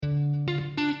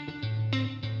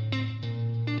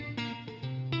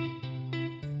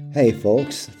Hey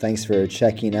folks, thanks for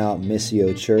checking out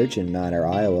Missio Church in Mount Ayr,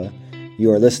 Iowa. You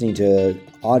are listening to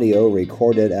audio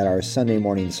recorded at our Sunday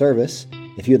morning service.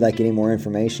 If you'd like any more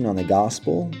information on the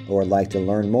gospel or would like to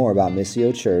learn more about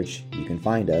Missio Church, you can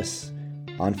find us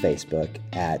on Facebook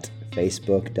at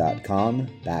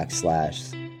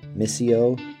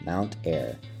facebook.com/Missio Mount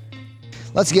Ayr.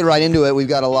 Let's get right into it. We've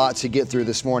got a lot to get through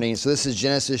this morning. So this is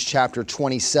Genesis chapter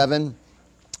 27.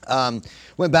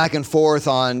 Went back and forth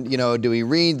on, do we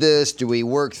read this? Do we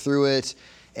work through it?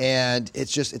 And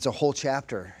it's a whole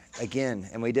chapter again.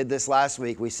 And we did this last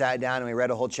week. We sat down and we read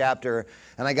a whole chapter.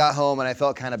 And I got home and I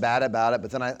felt kind of bad about it,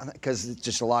 but then because it's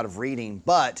just a lot of reading.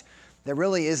 But there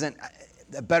really isn't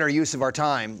a better use of our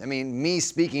time. I mean, me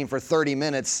speaking for 30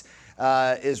 minutes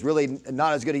is really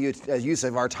not as good a use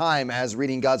of our time as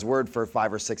reading God's Word for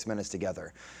 5 or 6 minutes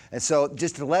together. And so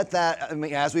just to let that,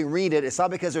 as we read it, it's not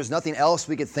because there's nothing else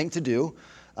we could think to do,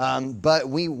 but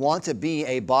we want to be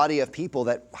a body of people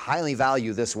that highly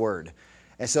value this Word.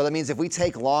 And so that means if we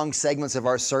take long segments of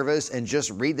our service and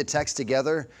just read the text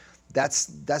together,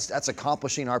 that's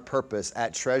accomplishing our purpose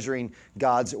at treasuring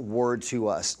God's Word to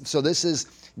us. So this is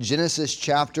Genesis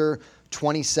chapter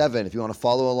 27, if you want to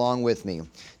follow along with me.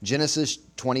 Genesis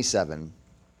 27.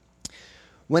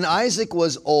 When Isaac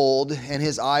was old and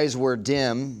his eyes were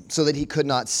dim so that he could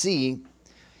not see,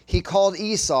 he called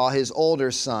Esau his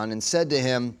older son and said to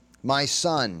him, "My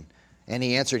son." And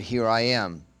he answered, "Here I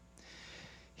am."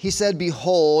 He said,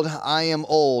 "Behold, I am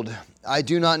old. I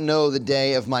do not know the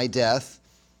day of my death.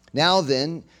 Now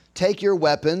then, take your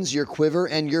weapons, your quiver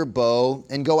and your bow,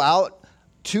 and go out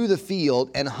to the field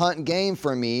and hunt game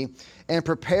for me, and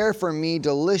prepare for me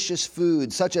delicious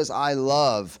food, such as I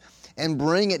love, and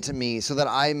bring it to me so that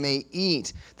I may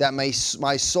eat, that my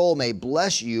soul may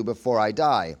bless you before I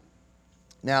die."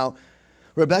 Now,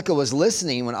 Rebekah was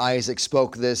listening when Isaac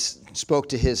spoke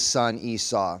to his son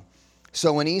Esau.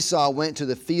 So when Esau went to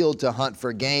the field to hunt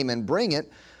for game and bring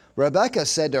it, Rebekah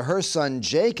said to her son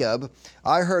Jacob,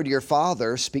 "I heard your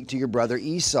father speak to your brother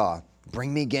Esau.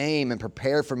 Bring me game and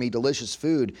prepare for me delicious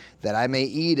food, that I may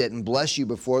eat it and bless you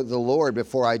before the Lord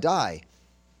before I die.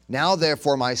 Now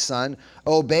therefore, my son,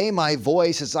 obey my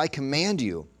voice as I command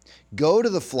you. Go to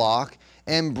the flock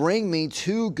and bring me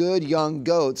 2 good young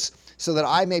goats, so that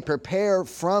I may prepare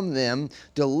from them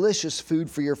delicious food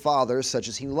for your father, such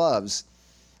as he loves.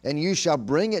 And you shall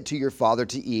bring it to your father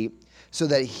to eat, so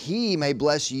that he may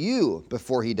bless you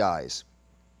before he dies."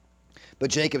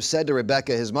 But Jacob said to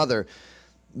Rebekah his mother,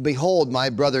 "Behold, my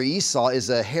brother Esau is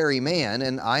a hairy man,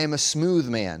 and I am a smooth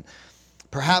man.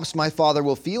 Perhaps my father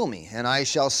will feel me, and I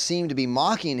shall seem to be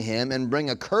mocking him and bring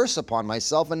a curse upon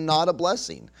myself and not a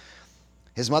blessing."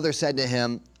 His mother said to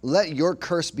him, "Let your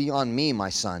curse be on me, my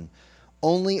son.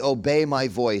 Only obey my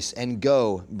voice and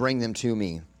go bring them to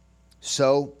me."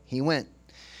 So he went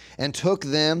and took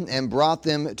them and brought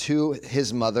them to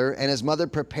his mother, and his mother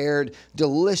prepared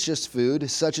delicious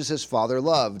food, such as his father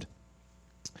loved.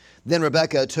 Then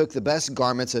Rebekah took the best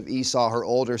garments of Esau, her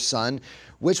older son,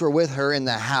 which were with her in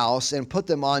the house, and put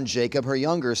them on Jacob, her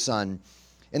younger son.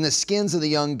 And the skins of the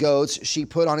young goats she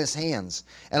put on his hands,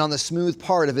 and on the smooth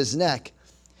part of his neck.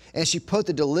 And she put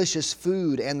the delicious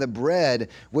food and the bread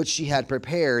which she had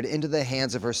prepared into the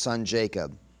hands of her son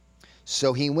Jacob.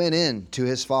 So he went in to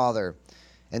his father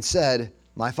and said,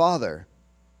 "My father."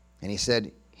 And he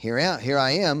said, Here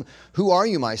I am. Who are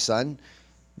you, my son?"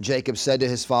 Jacob said to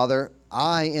his father,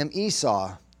 "I am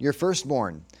Esau, your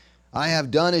firstborn. I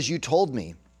have done as you told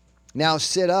me. Now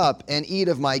sit up and eat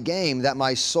of my game, that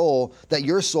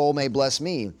your soul may bless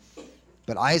me."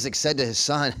 But Isaac said to his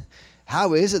son,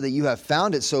 "How is it that you have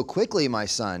found it so quickly, my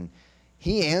son?"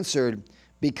 He answered,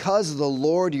 "Because the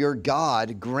Lord your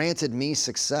God granted me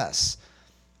success."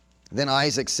 Then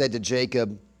Isaac said to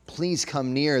Jacob, "Please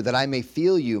come near, that I may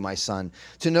feel you, my son,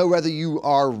 to know whether you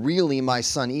are really my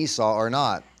son Esau or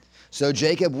not." So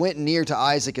Jacob went near to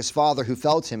Isaac his father, who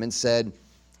felt him, and said,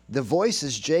 "The voice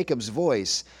is Jacob's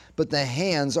voice, but the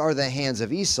hands are the hands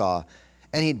of Esau."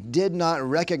 And he did not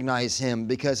recognize him,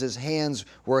 because his hands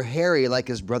were hairy like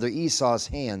his brother Esau's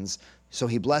hands. So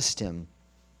he blessed him.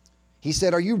 He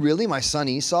said, "Are you really my son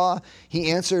Esau?"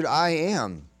 He answered, "I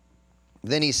am."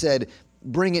 Then he said,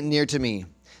 "Bring it near to me,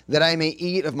 that I may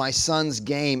eat of my son's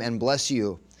game and bless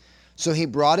you." So he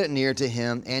brought it near to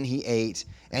him, and he ate.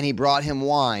 And he brought him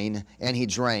wine, and he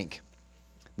drank.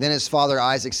 Then his father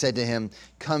Isaac said to him,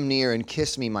 "Come near and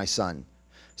kiss me, my son."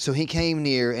 So he came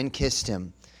near and kissed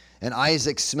him. And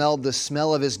Isaac smelled the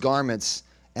smell of his garments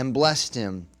and blessed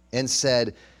him and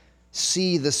said,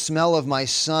 "See, the smell of my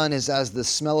son is as the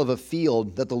smell of a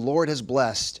field that the Lord has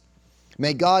blessed.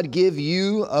 May God give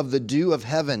you of the dew of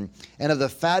heaven and of the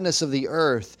fatness of the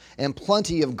earth and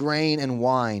plenty of grain and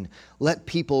wine. Let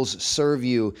peoples serve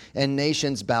you and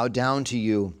nations bow down to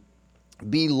you.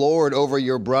 Be Lord over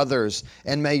your brothers,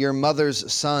 and may your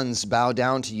mother's sons bow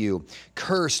down to you.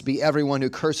 Cursed be everyone who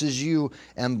curses you,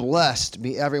 and blessed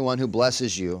be everyone who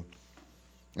blesses you."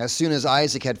 As soon as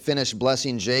Isaac had finished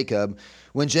blessing Jacob,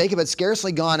 when Jacob had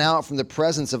scarcely gone out from the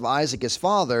presence of Isaac his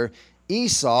father,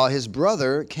 Esau his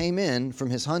brother came in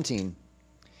from his hunting.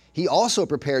 He also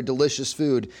prepared delicious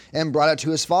food and brought it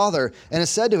to his father, and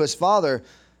said to his father,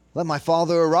 "Let my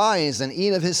father arise and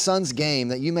eat of his son's game,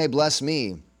 that you may bless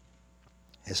me."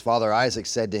 His father Isaac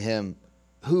said to him,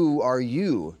 "Who are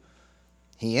you?"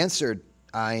 He answered,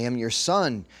 "I am your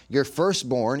son, your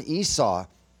firstborn Esau."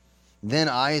 Then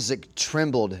Isaac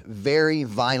trembled very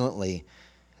violently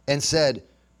and said,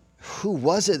 "Who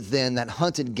was it then that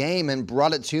hunted game and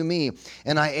brought it to me?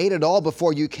 And I ate it all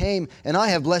before you came, and I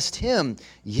have blessed him.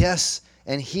 Yes,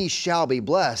 and he shall be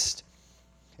blessed."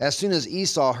 As soon as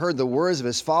Esau heard the words of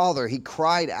his father, he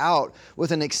cried out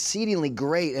with an exceedingly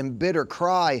great and bitter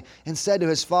cry, and said to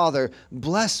his father,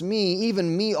 "Bless me,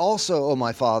 even me also, O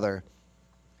my father."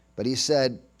 But he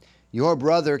said, "Your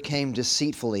brother came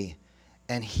deceitfully,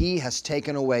 and he has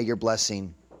taken away your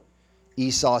blessing."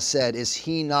 Esau said, "Is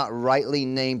he not rightly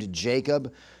named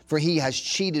Jacob? For he has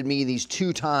cheated me these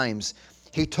 2 times.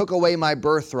 He took away my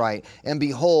birthright, and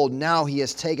behold, now he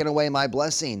has taken away my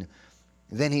blessing."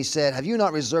 Then he said, "Have you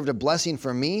not reserved a blessing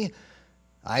for me?"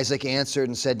 Isaac answered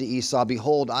and said to Esau,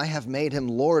 "Behold, I have made him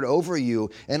lord over you,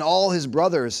 and all his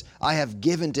brothers I have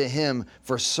given to him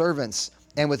for servants,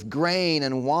 and with grain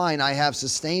and wine I have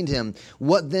sustained him.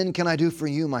 What then can I do for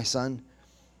you, my son?"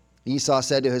 Esau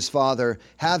said to his father,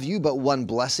 "Have you but one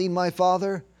blessing, my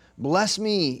father? Bless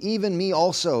me, even me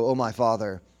also, O my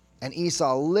father." And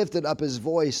Esau lifted up his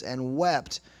voice and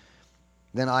wept.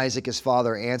 Then Isaac his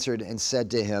father answered and said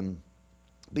to him,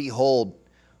 "Behold,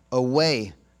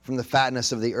 away from the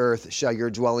fatness of the earth shall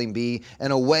your dwelling be,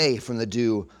 and away from the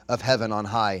dew of heaven on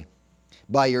high.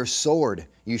 By your sword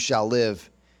you shall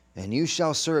live, and you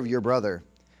shall serve your brother.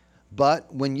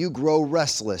 But when you grow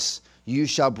restless, you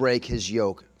shall break his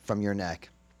yoke from your neck."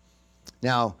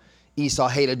 Now Esau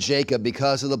hated Jacob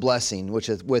because of the blessing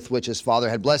with which his father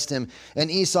had blessed him.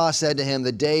 And Esau said to him,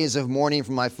 "The days of mourning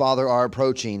for my father are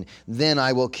approaching. Then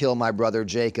I will kill my brother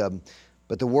Jacob."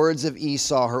 But the words of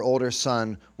Esau, her older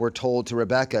son, were told to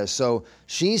Rebekah. So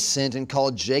she sent and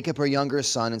called Jacob, her younger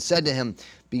son, and said to him,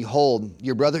 "Behold,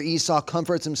 your brother Esau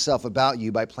comforts himself about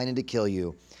you by planning to kill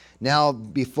you. Now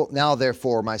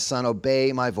therefore, my son,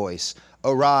 obey my voice.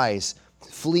 Arise,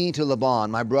 flee to Laban,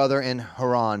 my brother in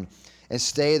Haran, and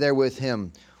stay there with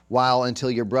him until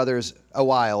your brother's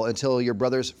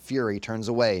fury turns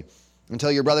away,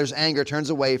 until your brother's anger turns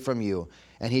away from you,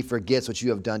 and he forgets what you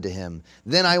have done to him.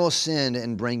 Then I will send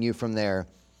and bring you from there.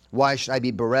 Why should I be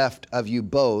bereft of you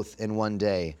both in one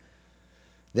day?"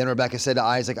 Then Rebekah said to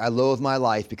Isaac, "I loathe my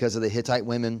life because of the Hittite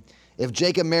women. If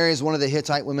Jacob marries one of the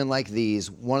Hittite women like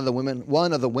these, one of the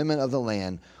women of the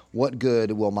land, what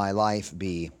good will my life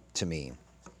be to me?"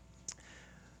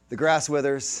 The grass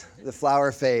withers, the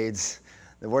flower fades,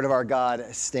 the word of our God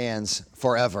stands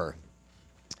forever.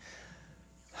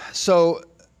 So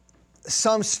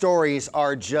some stories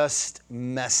are just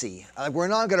messy. We're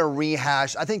not going to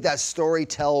rehash. I think that story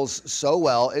tells so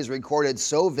well, is recorded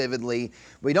so vividly.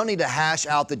 We don't need to hash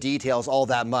out the details all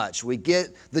that much. We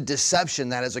get the deception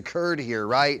that has occurred here,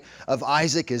 right? Of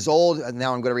Isaac is old, and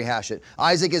now I'm going to rehash it.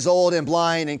 Isaac is old and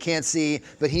blind and can't see,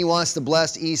 but he wants to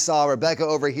bless Esau. Rebekah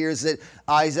overhears it.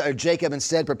 Jacob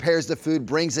instead prepares the food,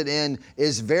 brings it in,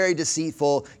 is very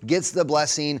deceitful, gets the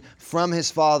blessing from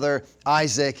his father,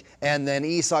 Isaac, and then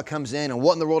Esau comes in, and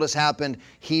what in the world has happened?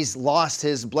 He's lost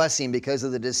his blessing because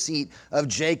of the deceit of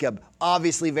Jacob.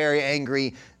 Obviously very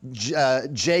angry.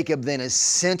 Jacob then is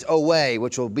sent away,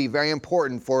 which will be very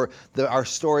important for our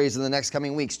stories in the next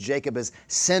coming weeks. Jacob is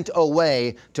sent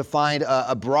away to find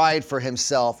a bride for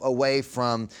himself away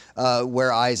from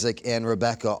where Isaac and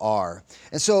Rebekah are.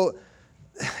 And so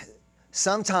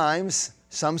sometimes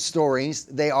some stories,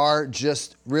 they are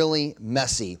just really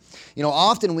messy. You know,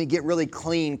 often we get really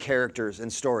clean characters in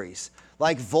stories.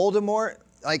 Like Voldemort,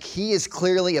 like he is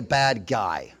clearly a bad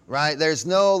guy, right? There's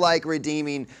no like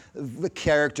redeeming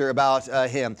character about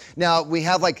him. Now we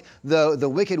have like the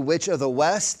Wicked Witch of the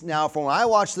West. Now from when I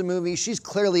watched the movie, she's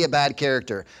clearly a bad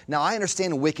character. Now I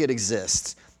understand Wicked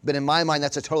exists, but in my mind,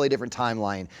 that's a totally different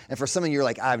timeline. And for some of you, you're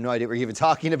like, I have no idea what you're even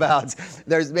talking about.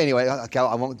 Anyway, okay,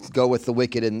 I won't go with the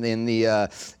Wicked and the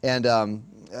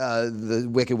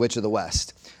Wicked Witch of the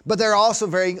West. But there are also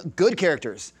very good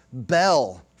characters.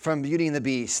 Belle from Beauty and the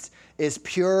Beast is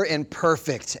pure and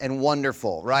perfect and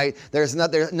wonderful, right? There's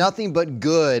nothing but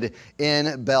good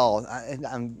in Belle.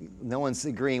 No one's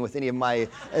agreeing with any of my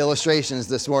illustrations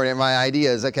this morning, my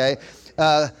ideas, okay?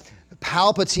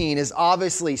 Palpatine is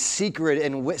obviously secretive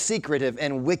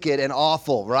and wicked and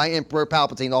awful, right? Emperor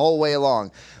Palpatine the whole way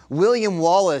along. William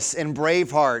Wallace in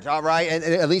Braveheart, all right? And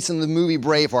at least in the movie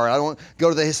Braveheart. I don't go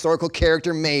to the historical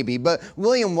character, maybe. But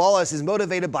William Wallace is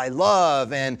motivated by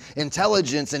love and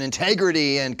intelligence and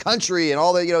integrity and country and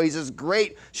all that. He's this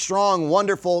great, strong,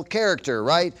 wonderful character,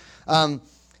 right?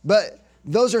 But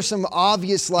those are some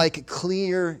obvious,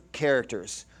 clear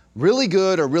characters. Really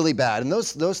good or really bad. And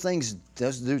those things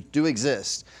do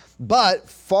exist. But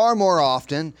far more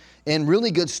often, in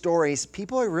really good stories,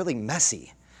 people are really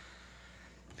messy.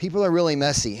 People are really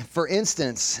messy. For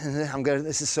instance,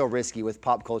 this is so risky with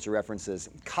pop culture references.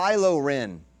 Kylo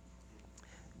Ren.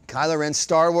 Kylo Ren,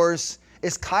 Star Wars.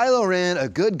 Is Kylo Ren a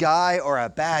good guy or a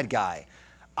bad guy?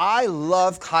 I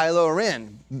love Kylo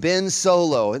Ren. Ben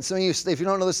Solo. And some of you, if you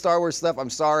don't know the Star Wars stuff, I'm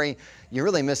sorry. You're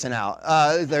really missing out.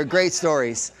 They're great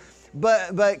stories.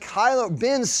 But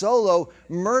Ben Solo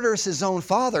murders his own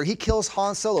father. He kills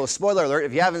Han Solo. Spoiler alert,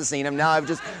 if you haven't seen him, now I've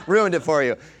just ruined it for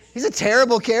you. He's a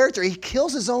terrible character. He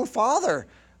kills his own father.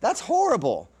 That's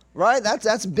horrible, right?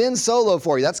 That's Ben Solo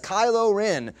for you. That's Kylo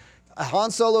Ren,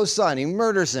 Han Solo's son. He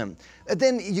murders him. And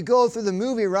then you go through the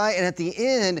movie, right? And at the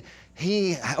end,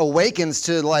 he awakens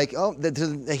to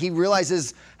he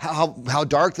realizes how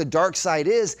dark the dark side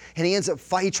is, and he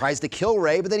tries to kill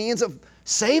Rey, but then he ends up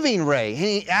saving Rey.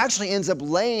 He actually ends up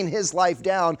laying his life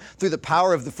down through the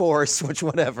power of the Force,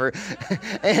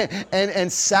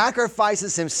 and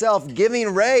sacrifices himself,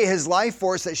 giving Rey his life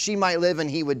force that she might live and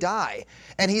he would die.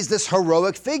 And he's this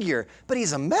heroic figure, but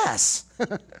he's a mess.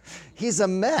 He's a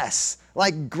mess.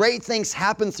 Great things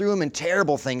happen through him and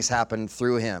terrible things happen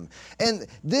through him. And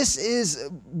this is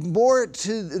more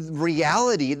to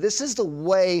reality. This is the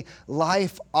way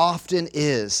life often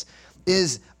is.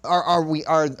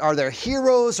 Are there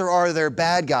heroes or are there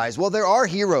bad guys? Well, there are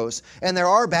heroes and there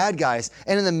are bad guys.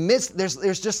 And in the midst,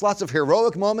 there's just lots of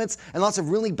heroic moments and lots of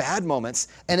really bad moments.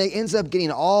 And it ends up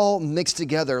getting all mixed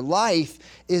together. Life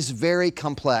is very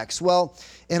complex. Well,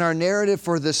 in our narrative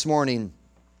for this morning,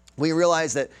 we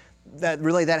realize that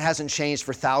really hasn't changed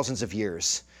for thousands of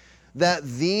years. That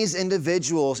these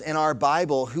individuals in our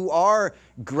Bible who are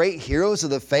great heroes of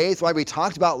the faith, like we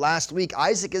talked about last week,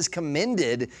 Isaac is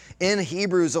commended in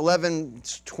Hebrews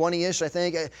 11:20-ish, I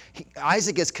think.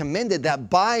 Isaac is commended that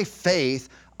by faith,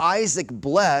 Isaac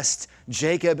blessed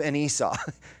Jacob and Esau.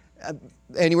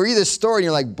 And you read this story and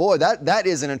you're like, boy, that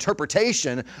is an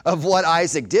interpretation of what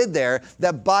Isaac did there,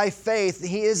 that by faith,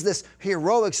 he is this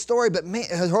heroic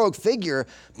figure,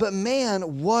 but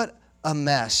man, what a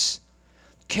mess.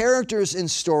 Characters in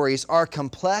stories are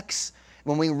complex.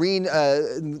 When we read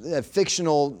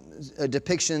fictional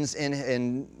depictions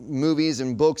in movies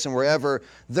and books and wherever,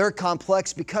 they're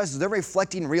complex because they're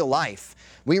reflecting real life.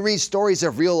 We read stories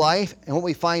of real life, and what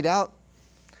we find out,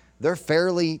 they're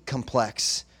fairly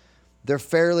complex. They're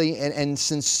fairly and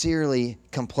sincerely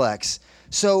complex.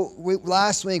 So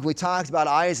last week we talked about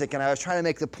Isaac, and I was trying to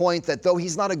make the point that though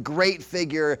he's not a great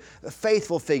figure, a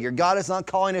faithful figure, God is not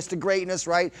calling us to greatness,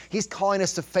 right? He's calling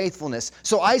us to faithfulness.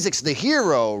 So Isaac's the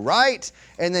hero, right?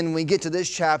 And then we get to this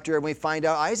chapter and we find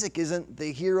out Isaac isn't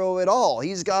the hero at all.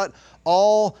 He's got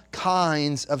all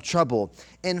kinds of trouble.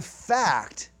 In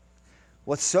fact,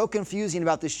 what's so confusing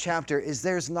about this chapter is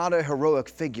there's not a heroic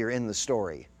figure in the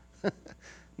story.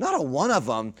 Not a one of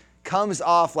them comes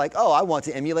off like, oh, I want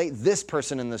to emulate this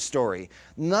person in the story.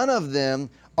 None of them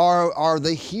are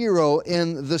the hero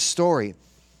in the story,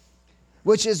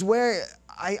 which is where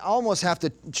I almost have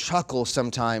to chuckle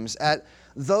sometimes at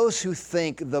those who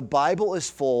think the Bible is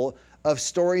full of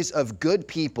stories of good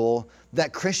people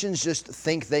that Christians just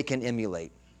think they can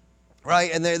emulate.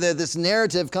 Right? And this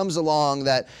narrative comes along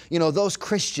that, those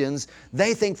Christians,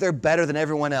 they think they're better than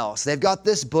everyone else. They've got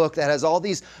this book that has all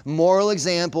these moral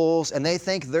examples, and they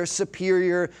think they're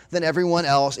superior than everyone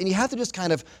else. And you have to just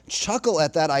kind of chuckle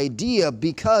at that idea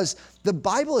because the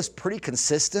Bible is pretty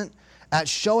consistent at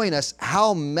showing us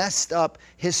how messed up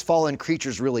his fallen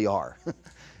creatures really are.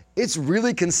 It's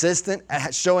really consistent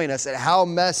at showing us at how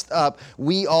messed up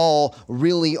we all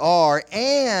really are,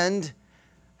 and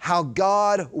how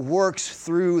God works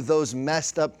through those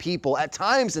messed up people, at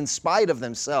times in spite of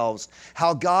themselves,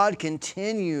 how God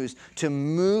continues to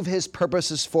move his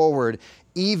purposes forward,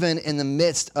 even in the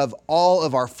midst of all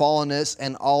of our fallenness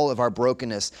and all of our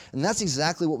brokenness. And that's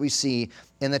exactly what we see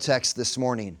in the text this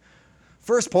morning.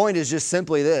 First point is just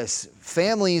simply this: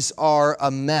 families are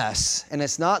a mess. And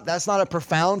that's not a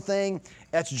profound thing,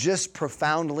 that's just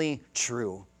profoundly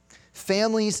true.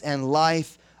 Families and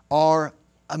life are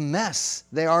a mess.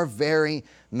 They are very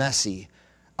messy.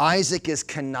 Isaac is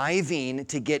conniving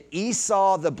to get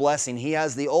Esau the blessing. He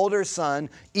has the older son,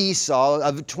 Esau,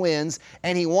 of twins,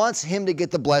 and he wants him to get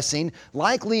the blessing.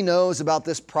 Likely knows about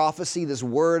this prophecy, this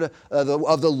word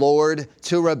of the Lord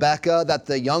to Rebekah, that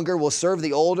the younger will serve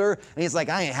the older. And he's like,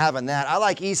 I ain't having that. I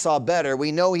like Esau better.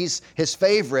 We know he's his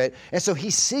favorite. And so he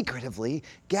secretively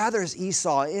gathers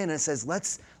Esau in and says,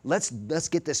 let's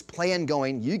get this plan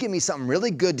going. You give me something really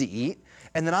good to eat,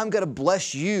 and then I'm going to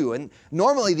bless you. And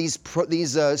normally these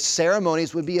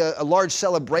ceremonies would be a large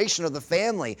celebration of the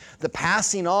family, the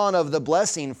passing on of the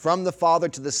blessing from the father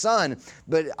to the son.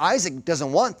 But Isaac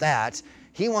doesn't want that.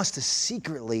 He wants to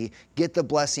secretly get the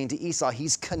blessing to Esau.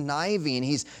 He's conniving.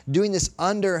 He's doing this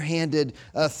underhanded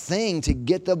thing to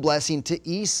get the blessing to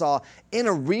Esau in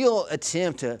a real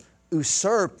attempt to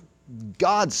usurp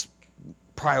God's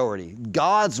priority,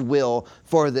 God's will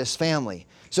for this family.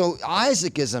 So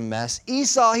Isaac is a mess.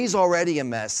 Esau, he's already a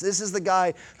mess. This is the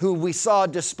guy who we saw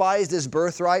despised his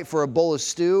birthright for a bowl of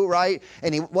stew, right?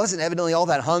 And he wasn't evidently all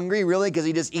that hungry, really, because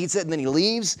he just eats it and then he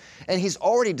leaves. And he's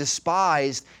already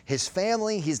despised his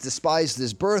family. He's despised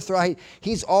his birthright.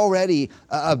 He's already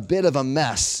a bit of a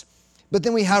mess. But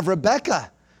then we have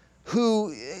Rebekah,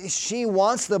 who she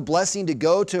wants the blessing to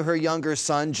go to her younger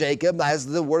son, Jacob, as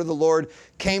the word of the Lord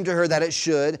came to her that it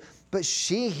should. But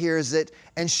she hears it,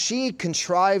 and she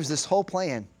contrives this whole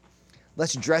plan.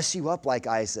 Let's dress you up like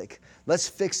Isaac. Let's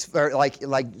fix, or like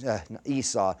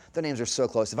Esau. Their names are so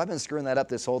close. Have I been screwing that up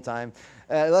this whole time?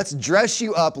 Let's dress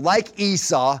you up like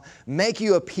Esau, make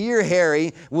you appear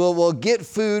hairy. We'll get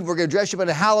food. We're going to dress you up in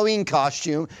a Halloween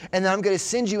costume, and then I'm going to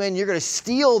send you in. You're going to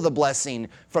steal the blessing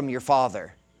from your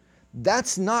father.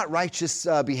 That's not righteous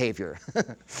behavior.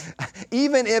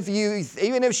 Even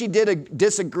if she did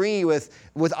disagree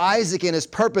with Isaac and his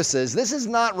purposes, this is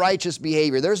not righteous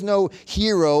behavior. There's no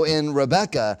hero in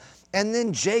Rebekah. And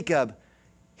then Jacob,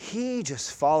 he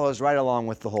just follows right along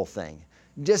with the whole thing.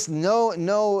 Just no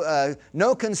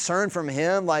concern from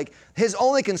him. Like, his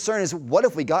only concern is, what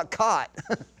if we got caught?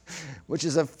 Which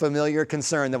is a familiar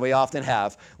concern that we often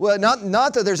have. Well,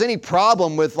 not that there's any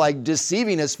problem with like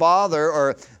deceiving his father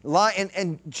or lying.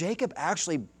 And Jacob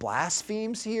actually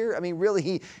blasphemes here. I mean,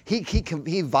 really,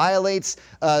 he violates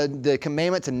the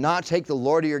commandment to not take the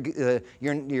Lord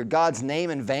your God's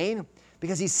name in vain,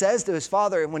 because he says to his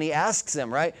father when he asks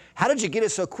him, right, how did you get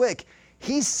it so quick?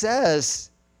 He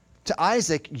says to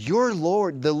Isaac, your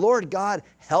Lord, the Lord God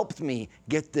helped me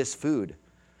get this food.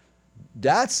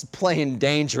 That's plain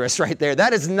dangerous right there.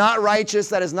 That is not righteous.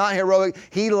 That is not heroic.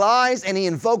 He lies and he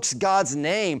invokes God's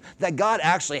name, that God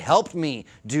actually helped me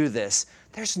do this.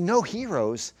 There's no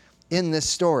heroes in this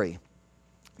story.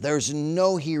 There's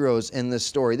no heroes in this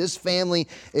story. This family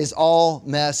is all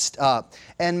messed up.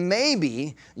 And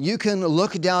maybe you can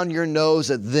look down your nose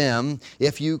at them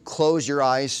if you close your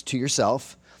eyes to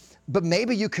yourself, but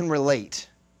maybe you can relate.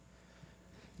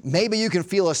 Maybe you can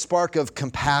feel a spark of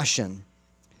compassion.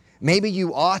 Maybe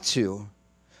you ought to.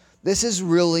 This is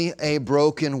really a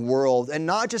broken world, and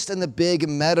not just in the big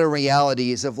meta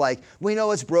realities of like, we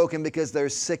know it's broken because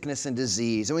there's sickness and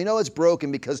disease, and we know it's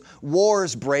broken because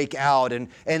wars break out and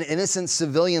innocent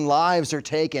civilian lives are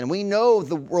taken. We know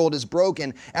the world is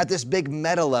broken at this big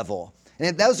meta level.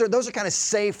 And those are kind of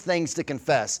safe things to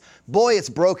confess. Boy, it's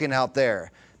broken out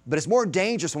there. But it's more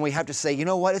dangerous when we have to say, you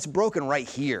know what, it's broken right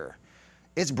here.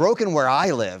 It's broken where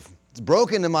I live. It's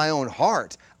broken in my own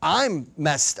heart. I'm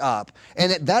messed up.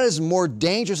 And that is more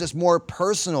dangerous. It's more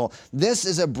personal. This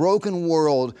is a broken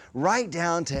world right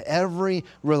down to every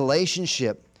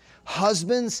relationship.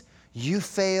 Husbands, you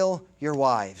fail your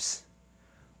wives.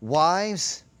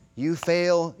 Wives, you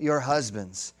fail your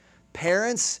husbands.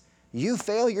 Parents, you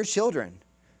fail your children.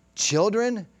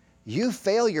 Children, you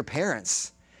fail your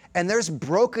parents. And there's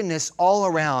brokenness all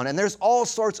around, and there's all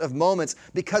sorts of moments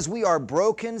because we are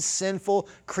broken, sinful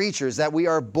creatures, that we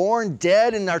are born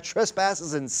dead in our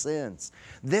trespasses and sins.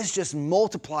 This just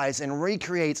multiplies and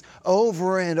recreates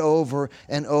over and over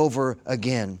and over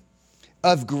again.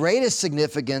 Of greatest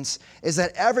significance is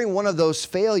that every one of those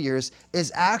failures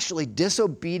is actually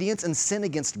disobedience and sin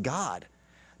against God.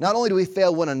 Not only do we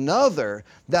fail one another,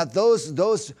 that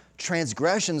those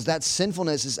transgressions, that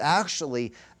sinfulness is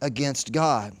actually against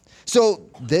God. So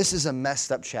this is a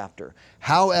messed up chapter.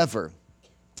 However,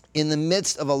 in the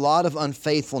midst of a lot of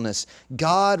unfaithfulness,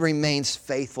 God remains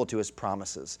faithful to his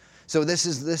promises. So this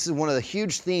is one of the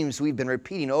huge themes we've been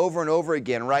repeating over and over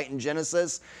again, right in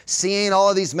Genesis, seeing all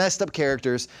of these messed up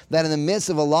characters, that in the midst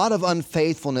of a lot of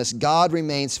unfaithfulness, God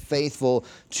remains faithful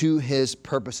to his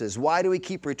purposes. Why do we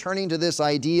keep returning to this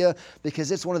idea?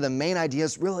 Because it's one of the main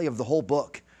ideas really of the whole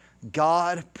book.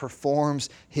 God performs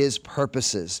his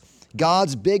purposes.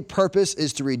 God's big purpose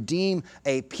is to redeem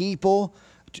a people,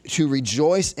 to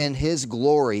rejoice in his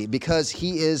glory because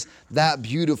he is that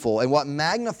beautiful. And what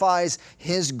magnifies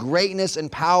his greatness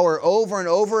and power over and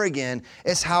over again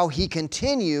is how he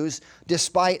continues,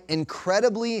 despite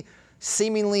incredibly,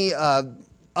 seemingly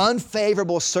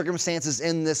unfavorable circumstances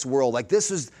in this world. Like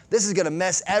this is going to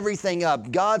mess everything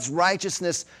up. God's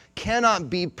righteousness cannot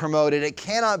be promoted. It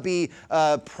cannot be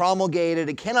promulgated.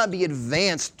 It cannot be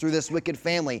advanced through this wicked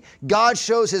family. God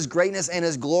shows his greatness and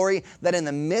his glory that in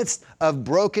the midst of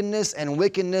brokenness and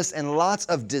wickedness and lots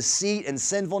of deceit and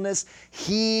sinfulness,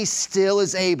 he still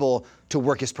is able to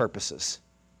work his purposes.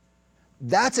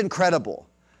 That's incredible.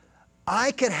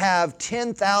 I could have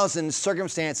 10,000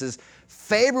 circumstances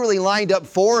favorably lined up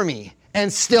for me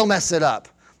and still mess it up.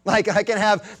 Like I can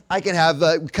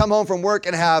have come home from work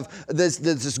and have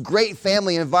this great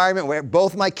family environment where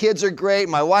both my kids are great,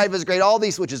 my wife is great, all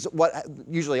these, which is what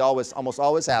usually almost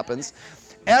always happens.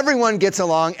 Everyone gets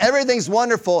along, everything's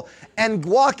wonderful, and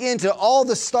walk into all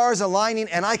the stars aligning,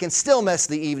 and I can still mess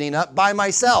the evening up by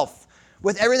myself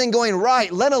with everything going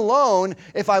right, let alone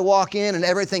if I walk in and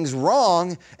everything's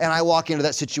wrong and I walk into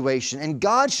that situation. And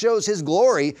God shows his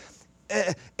glory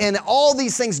in all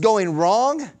these things going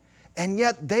wrong, and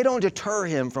yet they don't deter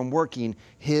him from working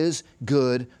his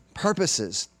good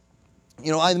purposes.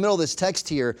 You know, in the middle of this text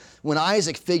here, when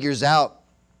Isaac figures out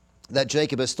that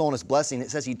Jacob has stolen his blessing,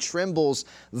 it says he trembles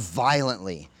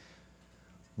violently.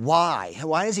 Why?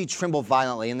 Why does he tremble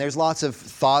violently? And there's lots of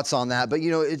thoughts on that, but you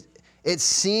know, it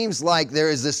seems like there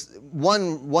is this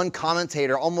one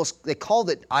commentator, almost, they called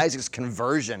it Isaac's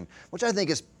conversion, which I think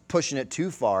is pushing it too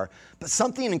far. But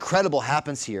something incredible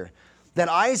happens here, that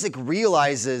Isaac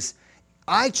realizes,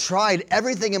 I tried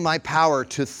everything in my power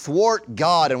to thwart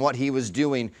God and what he was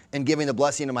doing and giving the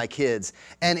blessing to my kids.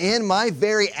 And in my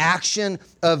very action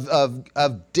of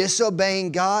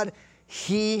disobeying God,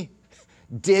 he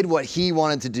did what he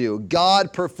wanted to do.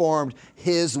 God performed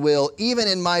his will, even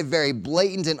in my very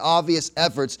blatant and obvious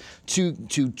efforts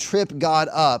to trip God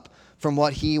up from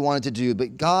what he wanted to do.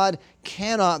 But God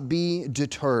cannot be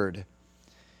deterred.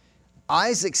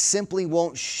 Isaac simply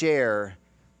won't share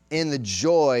in the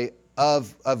joy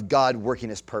of God working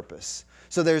his purpose.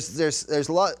 So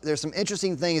there's some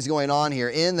interesting things going on here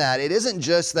in that it isn't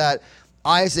just that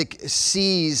Isaac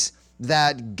sees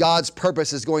that God's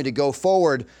purpose is going to go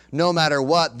forward no matter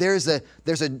what. There's a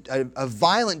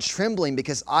violent trembling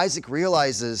because Isaac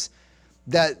realizes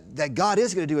that God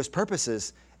is going to do his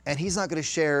purposes, and he's not going to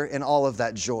share in all of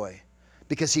that joy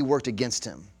because he worked against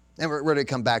him. And we're going to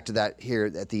come back to that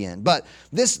here at the end. But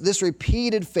this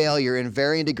repeated failure in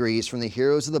varying degrees from the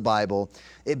heroes of the Bible,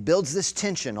 it builds this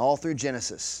tension all through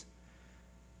Genesis.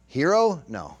 Hero?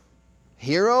 No.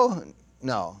 Hero?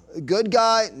 No. Good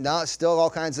guy? No, still all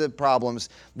kinds of problems.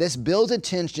 This builds a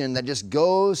tension that just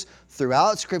goes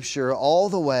throughout Scripture all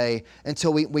the way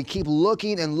until we keep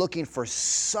looking and looking for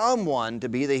someone to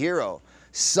be the hero.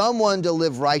 Someone to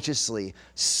live righteously,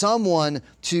 someone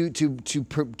to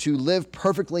live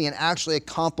perfectly and actually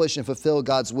accomplish and fulfill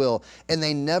God's will. And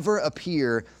they never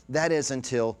appear, that is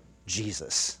until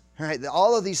Jesus. All right?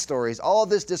 All of these stories, all of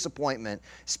this disappointment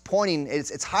is pointing,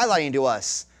 it's highlighting to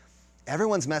us,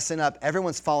 everyone's messing up,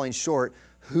 everyone's falling short.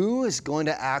 Who is going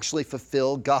to actually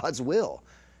fulfill God's will?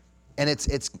 And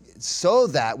it's so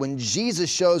that when Jesus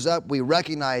shows up, we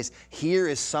recognize here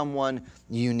is someone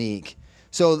unique.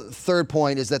 So the third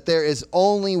point is that there is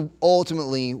only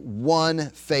ultimately one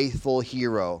faithful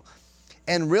hero.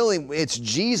 And really, it's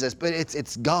Jesus, but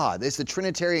it's God. It's the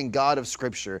Trinitarian God of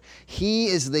Scripture. He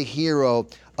is the hero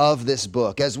of this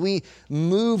book. As we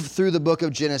move through the book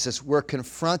of Genesis, we're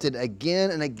confronted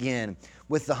again and again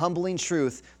with the humbling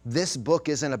truth, this book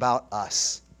isn't about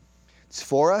us. It's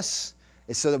for us.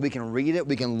 It's so that we can read it,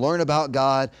 we can learn about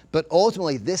God, but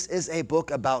ultimately, this is a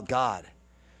book about God.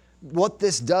 What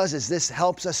this does is this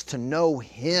helps us to know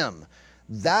Him.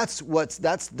 That's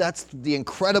the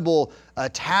incredible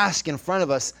task in front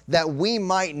of us, that we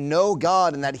might know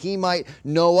God and that He might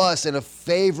know us in a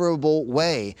favorable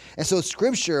way. And so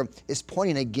Scripture is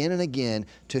pointing again and again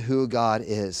to who God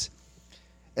is.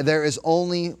 And there is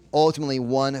only ultimately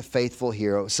one faithful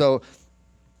hero. So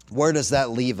where does that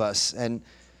leave us? And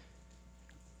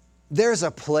there's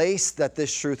a place that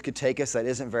this truth could take us that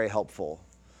isn't very helpful.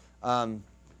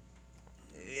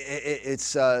 It's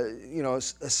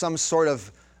some sort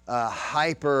of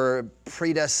hyper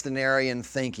predestinarian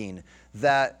thinking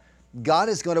that God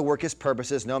is going to work His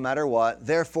purposes no matter what.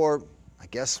 Therefore, I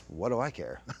guess, what do I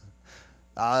care?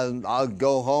 I'll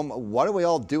go home. What are we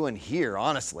all doing here,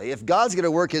 honestly? If God's going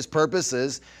to work his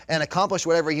purposes and accomplish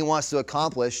whatever he wants to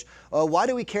accomplish, why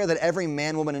do we care that every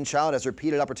man, woman, and child has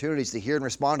repeated opportunities to hear and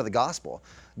respond to the gospel?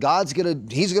 He's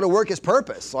going to work his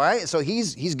purpose, all right? So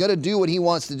he's going to do what he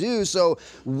wants to do. So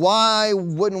why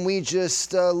wouldn't we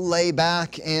just lay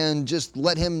back and just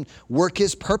let him work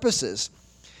his purposes?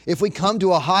 If we come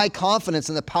to a high confidence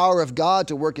in the power of God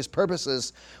to work his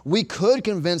purposes, we could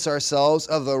convince ourselves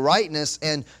of the rightness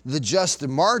and the just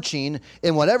marching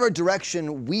in whatever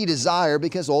direction we desire,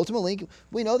 because ultimately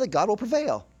we know that God will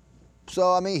prevail.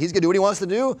 So, he's going to do what he wants to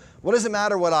do. What does it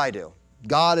matter what I do?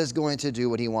 God is going to do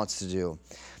what he wants to do.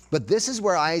 But this is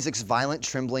where Isaac's violent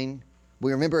trembling,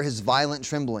 we remember his violent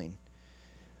trembling,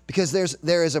 because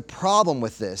there is a problem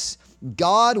with this.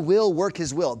 God will work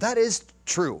his will. That is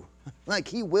true. Like,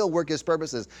 he will work his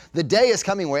purposes. The day is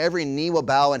coming where every knee will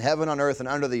bow in heaven, on earth, and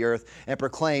under the earth and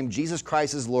proclaim Jesus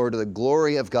Christ is Lord to the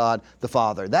glory of God the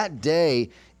Father. That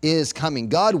day is coming.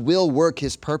 God will work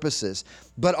his purposes.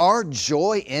 But our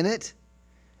joy in it,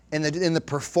 in the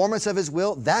performance of his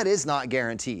will, that is not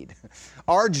guaranteed.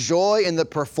 Our joy in the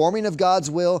performing of God's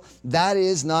will, that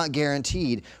is not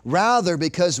guaranteed. Rather,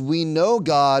 because we know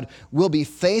God will be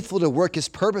faithful to work his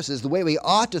purposes the way we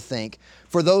ought to think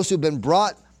for those who've been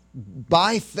brought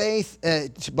by faith,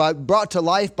 brought to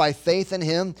life by faith in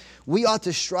him, we ought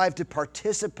to strive to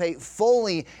participate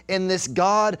fully in this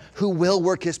God who will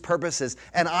work his purposes.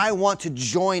 And I want to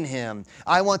join him.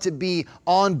 I want to be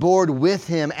on board with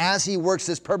him as he works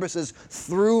his purposes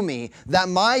through me, that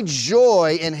my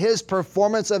joy in his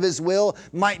performance of his will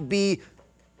might be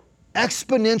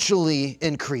exponentially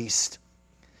increased.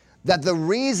 That the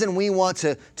reason we want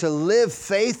to live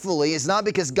faithfully is not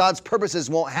because God's purposes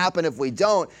won't happen if we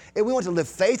don't. We want to live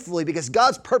faithfully because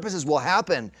God's purposes will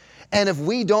happen. And if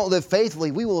we don't live faithfully,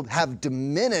 we will have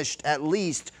diminished, at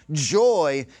least,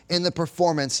 joy in the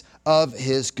performance of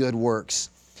his good works.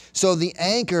 So the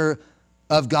anchor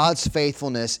of God's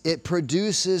faithfulness, it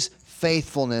produces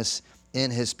faithfulness in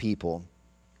his people.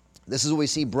 This is what we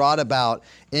see brought about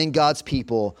in God's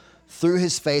people through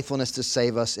his faithfulness to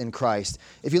save us in Christ.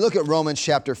 If you look at Romans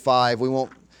chapter 5, we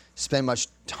won't spend much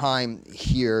time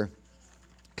here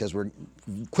because we're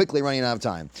quickly running out of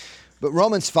time. But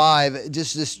Romans 5,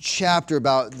 just this chapter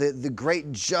about the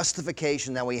great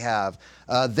justification that we have.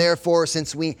 Therefore,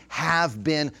 since we have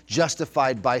been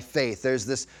justified by faith, there's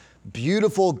this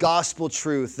beautiful gospel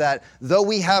truth that though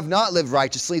we have not lived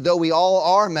righteously, though we all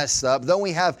are messed up, though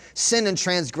we have sinned and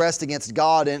transgressed against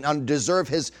God and deserve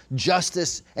his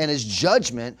justice and his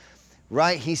judgment,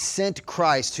 right? He sent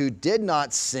Christ, who did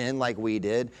not sin like we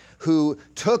did, who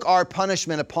took our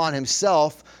punishment upon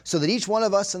himself, so that each one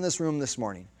of us in this room this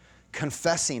morning,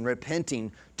 confessing,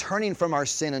 repenting, turning from our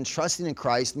sin and trusting in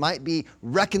Christ, might be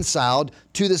reconciled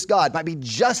to this God, might be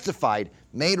justified,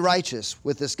 made righteous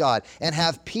with this God, and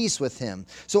have peace with him.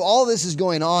 So all this is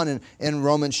going on in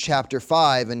Romans chapter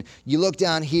 5. And you look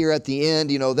down here at the end,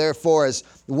 therefore as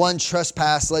one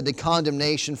trespass led to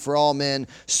condemnation for all men,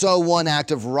 so one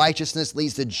act of righteousness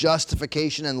leads to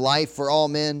justification and life for all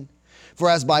men. For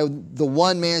as by the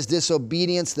one man's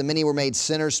disobedience the many were made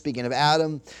sinners, speaking of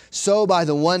Adam, so by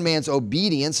the one man's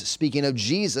obedience, speaking of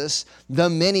Jesus, the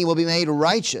many will be made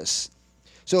righteous.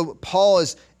 So Paul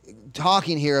is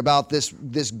talking here about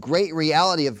this great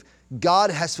reality of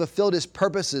God has fulfilled his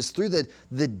purposes through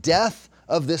the death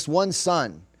of this one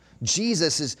son.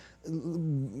 Jesus is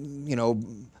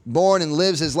born and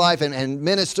lives his life and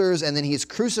ministers, and then he is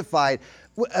crucified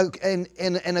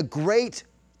in a great,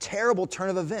 terrible turn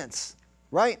of events.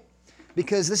 Right?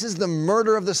 Because this is the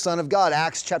murder of the Son of God.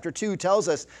 Acts chapter 2 tells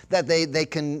us that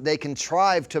they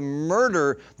contrived to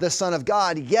murder the Son of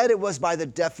God, yet it was by the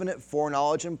definite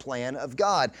foreknowledge and plan of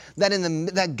God.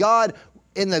 That God,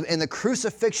 in the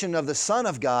crucifixion of the Son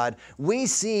of God, we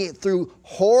see through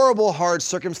horrible, hard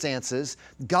circumstances,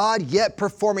 God yet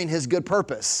performing his good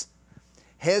purpose.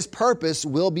 His purpose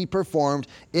will be performed.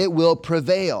 It will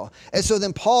prevail. And so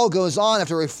then Paul goes on,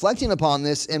 after reflecting upon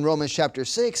this in Romans chapter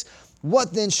 6,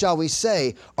 what then shall we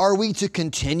say? Are we to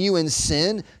continue in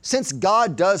sin? Since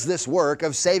God does this work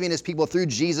of saving his people through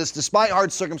Jesus despite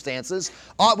hard circumstances,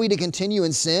 ought we to continue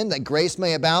in sin that grace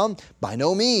may abound? By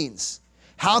no means.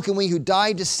 How can we who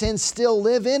died to sin still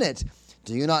live in it?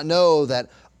 Do you not know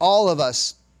that all of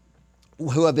us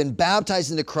who have been baptized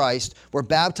into Christ were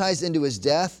baptized into his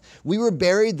death? We were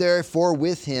buried therefore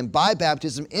with him by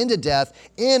baptism into death,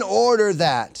 in order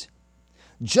that,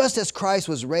 just as Christ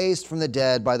was raised from the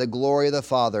dead by the glory of the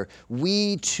Father,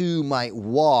 we too might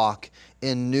walk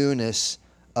in newness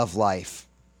of life.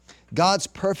 God's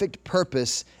perfect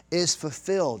purpose is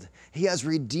fulfilled. He has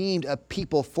redeemed a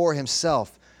people for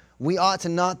himself. we ought to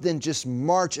not then just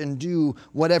march and do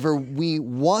whatever we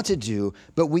want to do,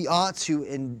 but we ought to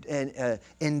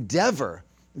endeavor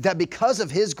that because of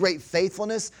His great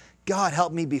faithfulness, God,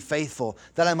 help me be faithful,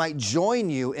 that I might join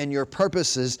you in your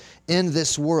purposes in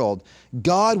this world.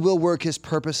 God will work His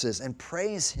purposes, and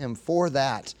praise Him for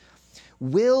that.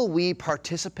 Will we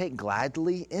participate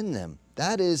gladly in them?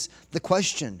 That is the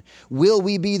question. Will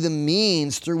we be the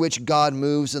means through which God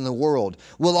moves in the world?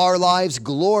 Will our lives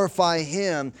glorify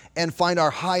Him and find our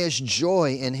highest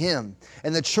joy in Him?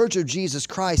 And the Church of Jesus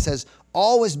Christ has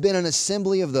always been an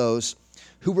assembly of those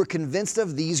who were convinced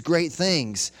of these great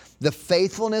things, the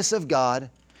faithfulness of God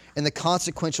and the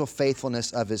consequential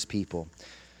faithfulness of His people.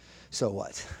 So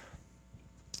what?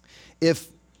 If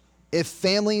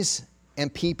families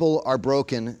and people are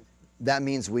broken, that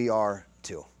means we are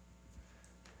too.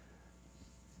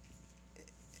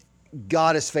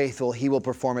 God is faithful. He will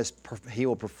perform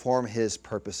His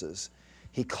purposes.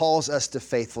 He calls us to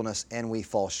faithfulness, and we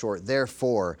fall short.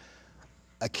 Therefore,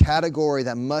 a category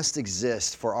that must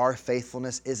exist for our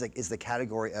faithfulness is the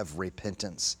category of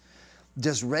repentance.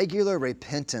 Does regular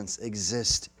repentance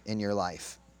exist in your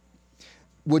life?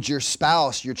 Would your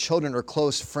spouse, your children, or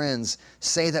close friends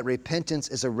say that repentance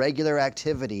is a regular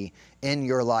activity in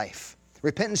your life?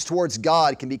 Repentance towards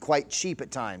God can be quite cheap at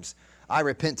times. I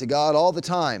repent to God all the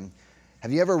time.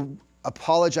 Have you ever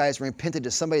apologized and repented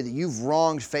to somebody that you've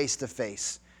wronged face to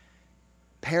face?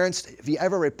 Parents, have you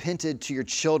ever repented to your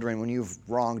children when you've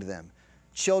wronged them?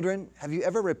 Children, have you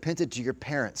ever repented to your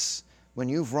parents when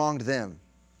you've wronged them?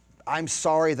 I'm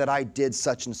sorry that I did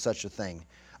such and such a thing.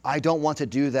 I don't want to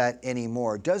do that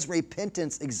anymore. Does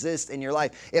repentance exist in your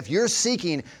life? If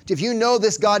you know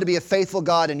this God to be a faithful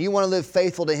God and you want to live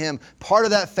faithful to Him, part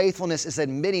of that faithfulness is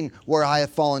admitting where I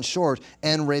have fallen short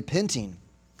and repenting.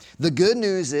 The good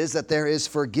news is that there is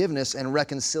forgiveness and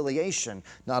reconciliation,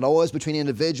 not always between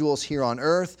individuals here on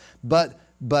earth, but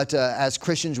as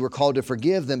Christians we're called to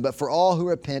forgive them, but for all who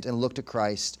repent and look to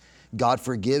Christ, God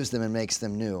forgives them and makes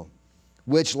them new.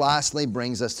 Which lastly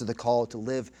brings us to the call to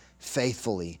live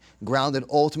faithfully, grounded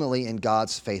ultimately in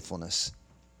God's faithfulness.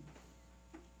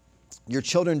 Your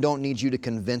children don't need you to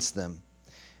convince them.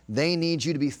 They need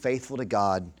you to be faithful to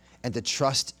God and to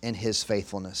trust in His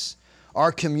faithfulness.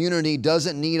 Our community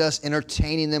doesn't need us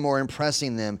entertaining them or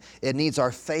impressing them. It needs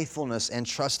our faithfulness and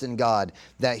trust in God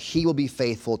that He will be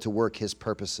faithful to work His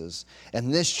purposes.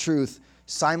 And this truth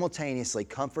simultaneously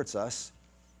comforts us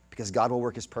because God will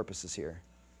work His purposes here.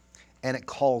 And it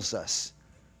calls us.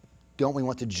 Don't we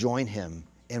want to join Him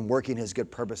in working His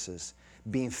good purposes?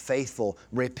 Being faithful,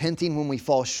 repenting when we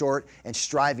fall short, and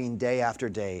striving day after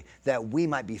day that we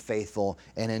might be faithful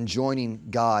and enjoining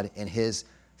God in His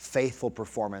faithful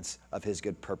performance of His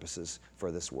good purposes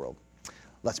for this world.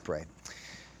 Let's pray.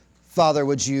 Father,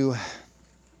 would you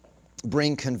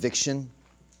bring conviction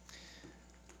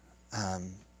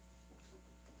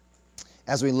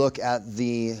as we look at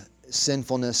the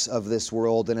sinfulness of this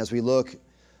world, and as we look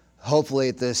hopefully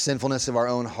at the sinfulness of our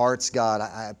own hearts, God,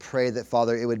 I pray that,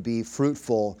 Father, it would be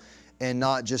fruitful and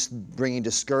not just bringing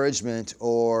discouragement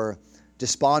or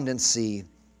despondency,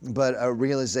 but a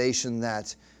realization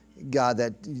that, God,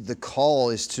 that the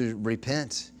call is to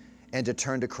repent and to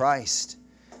turn to Christ,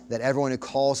 that everyone who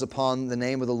calls upon the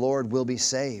name of the Lord will be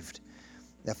saved.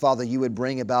 That, Father, you would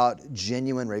bring about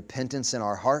genuine repentance in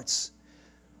our hearts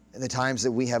in the times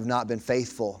that we have not been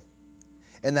faithful.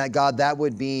 And that, God, that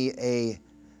would be a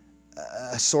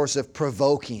source of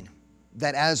provoking,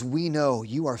 that as we know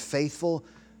you are faithful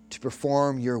to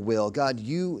perform your will. God,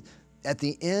 you, at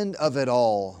the end of it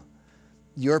all,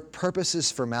 your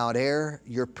purposes for Mount Air,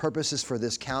 your purposes for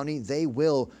this county, they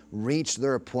will reach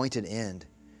their appointed end.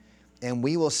 And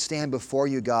we will stand before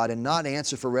you, God, and not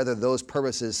answer for whether those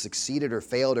purposes succeeded or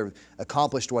failed or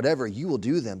accomplished whatever. You will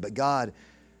do them. But God,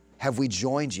 have we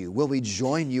joined you? Will we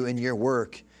join you in your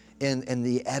work, in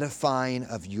the edifying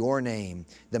of your name,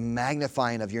 the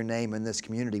magnifying of your name in this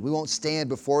community? We won't stand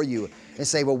before you and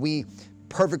say, well, we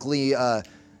perfectly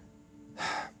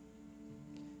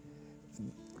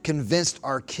convinced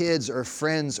our kids or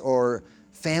friends or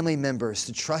family members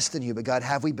to trust in you. But God,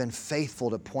 have we been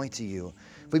faithful to point to you?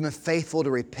 Have we been faithful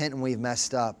to repent when we've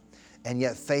messed up, and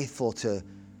yet faithful to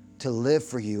live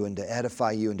for you and to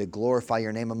edify you and to glorify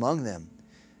your name among them?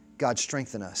 God,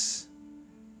 strengthen us.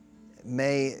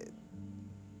 May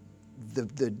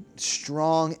the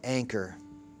strong anchor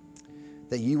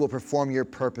that you will perform your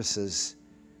purposes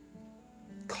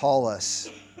call us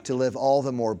to live all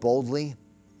the more boldly,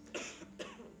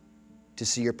 to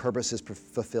see your purposes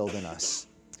fulfilled in us.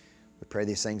 We pray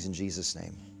these things in Jesus'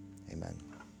 name. Amen.